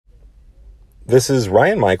This is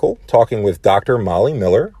Ryan Michael talking with Dr. Molly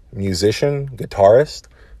Miller, musician, guitarist.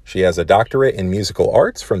 She has a doctorate in musical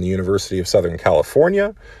arts from the University of Southern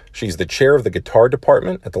California. She's the chair of the guitar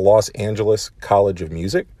department at the Los Angeles College of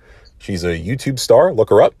Music. She's a YouTube star. Look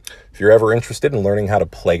her up. If you're ever interested in learning how to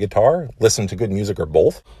play guitar, listen to good music, or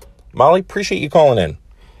both. Molly, appreciate you calling in.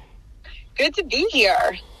 Good to be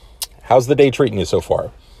here. How's the day treating you so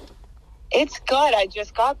far? It's good. I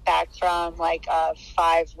just got back from like a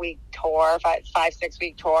 5-6 week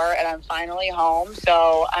tour, and I'm finally home.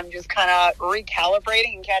 So I'm just kind of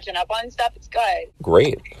recalibrating and catching up on stuff. It's good.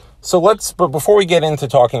 Great. So but before we get into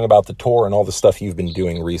talking about the tour and all the stuff you've been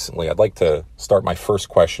doing recently, I'd like to start my first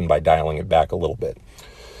question by dialing it back a little bit.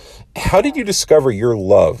 How did you discover your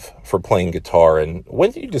love for playing guitar, and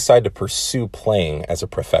when did you decide to pursue playing as a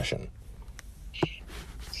profession?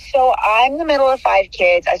 So I'm the middle of 5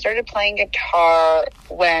 kids. I started playing guitar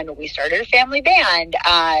when we started a family band.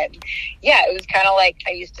 It was kind of like,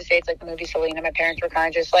 I used to say it's like the movie Selena. My parents were kind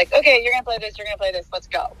of just like, okay, you're going to play this, let's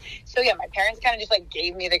go. So yeah, my parents kind of just like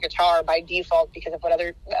gave me the guitar by default because of what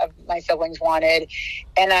other of my siblings wanted.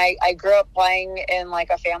 And I grew up playing in like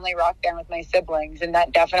a family rock band with my siblings, and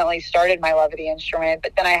that definitely started my love of the instrument.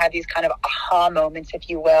 But then I had these kind of aha moments, if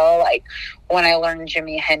you will, like when I learned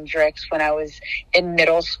Jimi Hendrix when I was in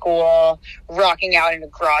middle school, rocking out in a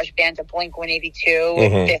garage band to Blink-182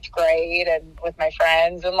 in 5th grade and with my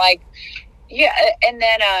friends, and like, yeah. And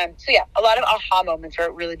then, a lot of aha moments where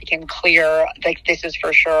it really became clear, like, this is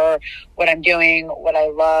for sure what I'm doing, what I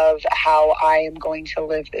love, how I am going to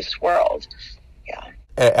live this world. Yeah.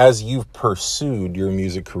 As you've pursued your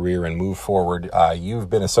music career and moved forward, you've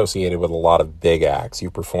been associated with a lot of big acts.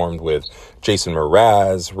 You performed with Jason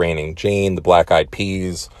Mraz, Raining Jane, the Black Eyed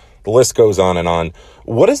Peas. The list goes on and on.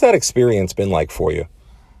 What has that experience been like for you?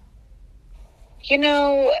 You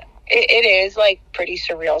know, it is like pretty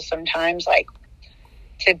surreal sometimes, like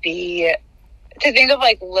to think of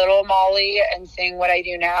like little Molly and seeing what I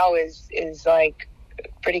do now is like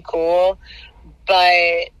pretty cool.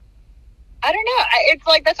 But I don't know. It's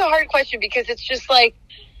like, that's a hard question because it's just like,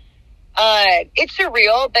 it's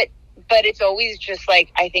surreal, but it's always just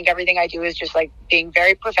like, I think everything I do is just like being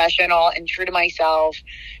very professional and true to myself,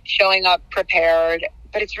 showing up prepared.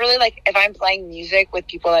 But it's really like, if I'm playing music with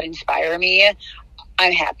people that inspire me,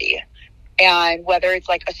 I'm happy. And whether it's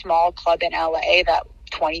like a small club in LA that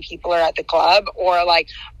 20 people are at the club, or like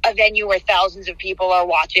a venue where thousands of people are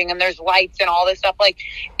watching and there's lights and all this stuff, like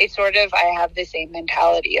it's sort of, I have the same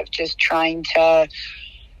mentality of just trying to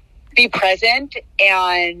be present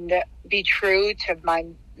and be true to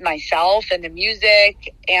myself and the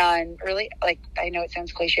music, and really, like, I know it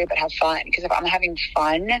sounds cliche, but have fun, because if I'm having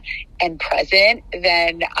fun and present,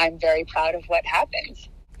 then I'm very proud of what happens.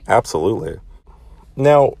 Absolutely.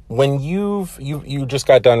 Now, when you just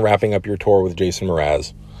got done wrapping up your tour with Jason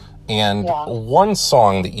Mraz, and one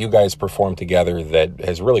song that you guys performed together that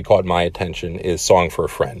has really caught my attention is Song for a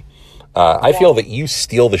Friend. I feel that you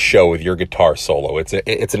steal the show with your guitar solo.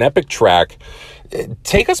 It's an epic track.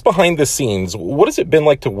 Take us behind the scenes. What has it been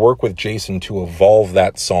like to work with Jason to evolve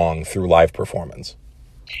that song through live performance?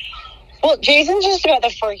 Well, Jason's just about the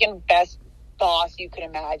freaking best boss you could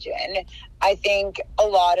imagine. I think a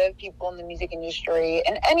lot of people in the music industry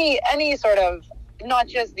and any sort of, not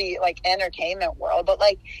just the like entertainment world, but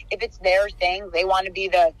like if it's their thing, they want to be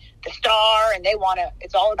the star, and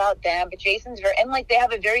it's all about them. But Jason's like they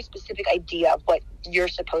have a very specific idea of what you're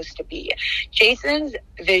supposed to be. Jason's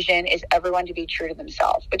vision is everyone to be true to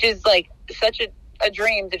themselves, which is like such a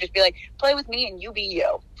dream, to just be like, play with me and you be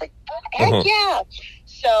you. It's like, heck yeah.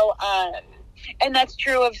 So, and that's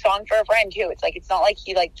true of Song for a Friend too. It's like, it's not like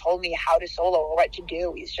he like told me how to solo or what to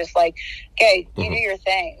do. He's just like, okay, you do your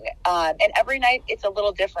thing. And every night it's a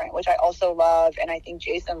little different, which I also love. And I think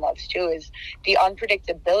Jason loves too, is the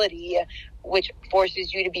unpredictability, which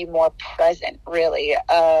forces you to be more present, really,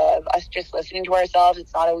 of us just listening to ourselves.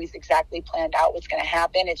 It's not always exactly planned out what's going to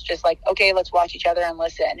happen. It's just like, okay, let's watch each other and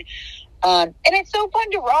listen. And it's so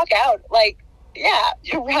fun to rock out. Like, yeah,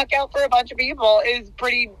 to rock out for a bunch of people is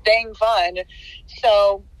pretty dang fun.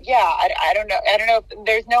 So yeah, I don't know if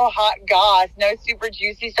there's no hot goss, no super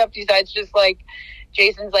juicy stuff besides just like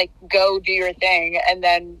Jason's like, go do your thing, and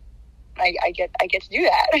then I get to do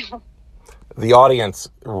that. The audience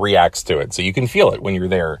reacts to it, so you can feel it when you're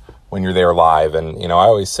there live. And, you know, I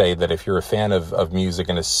always say that if you're a fan of music,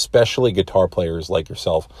 and especially guitar players like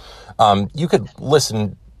yourself, you could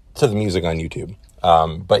listen to the music on YouTube.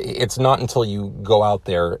 But it's not until you go out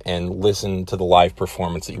there and listen to the live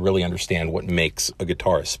performance that you really understand what makes a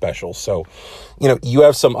guitarist special. So, you know, you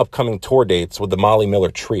have some upcoming tour dates with the Molly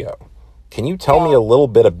Miller Trio. Can you tell me a little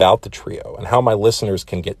bit about the trio and how my listeners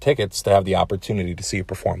can get tickets to have the opportunity to see you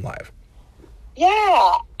perform live?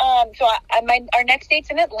 Yeah. Our next date's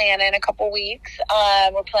in Atlanta in a couple weeks.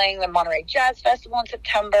 We're playing the Monterey Jazz Festival in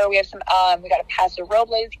September. We have we got a Paso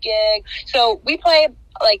Robles gig. So we play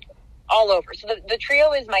like all over. So the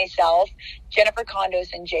trio is myself, Jennifer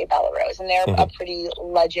Condos, and Jay Bellarose, and they're a pretty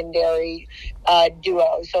legendary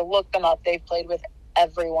duo. So look them up. They've played with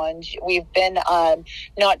everyone. We've been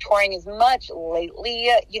not touring as much lately,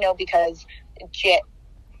 because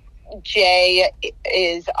Jay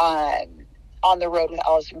is on the road with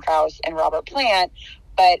Alison Krauss and Robert Plant,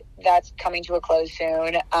 but that's coming to a close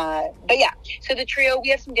soon. But yeah, so the trio, we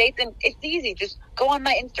have some dates, and it's easy. Just go on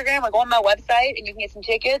my Instagram or go on my website and you can get some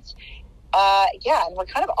tickets. And we're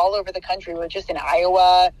kind of all over the country. We're just in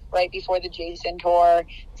Iowa right before the Jason tour.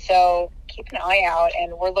 So keep an eye out,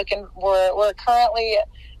 and we're currently,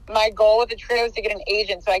 my goal with the trio is to get an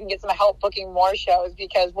agent so I can get some help booking more shows,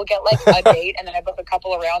 because we'll get like a date and then I book a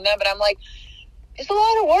couple around them. But I'm like, it's a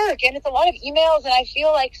lot of work and it's a lot of emails, and I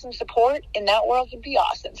feel like some support in that world would be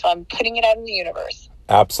awesome. So I'm putting it out in the universe.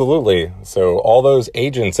 Absolutely. So all those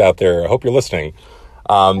agents out there, I hope you're listening.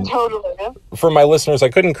 Totally. For my listeners, I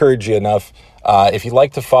couldn't encourage you enough. If you'd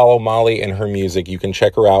like to follow Molly and her music, you can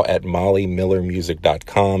check her out at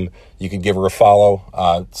mollymillermusic.com. You can give her a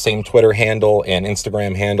follow. Same Twitter handle and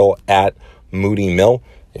Instagram handle at Moody Mill.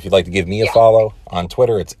 If you'd like to give me a follow on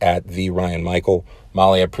Twitter, it's at @TheRyanMichael.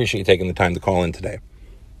 Molly, I appreciate you taking the time to call in today.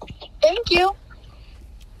 Thank you.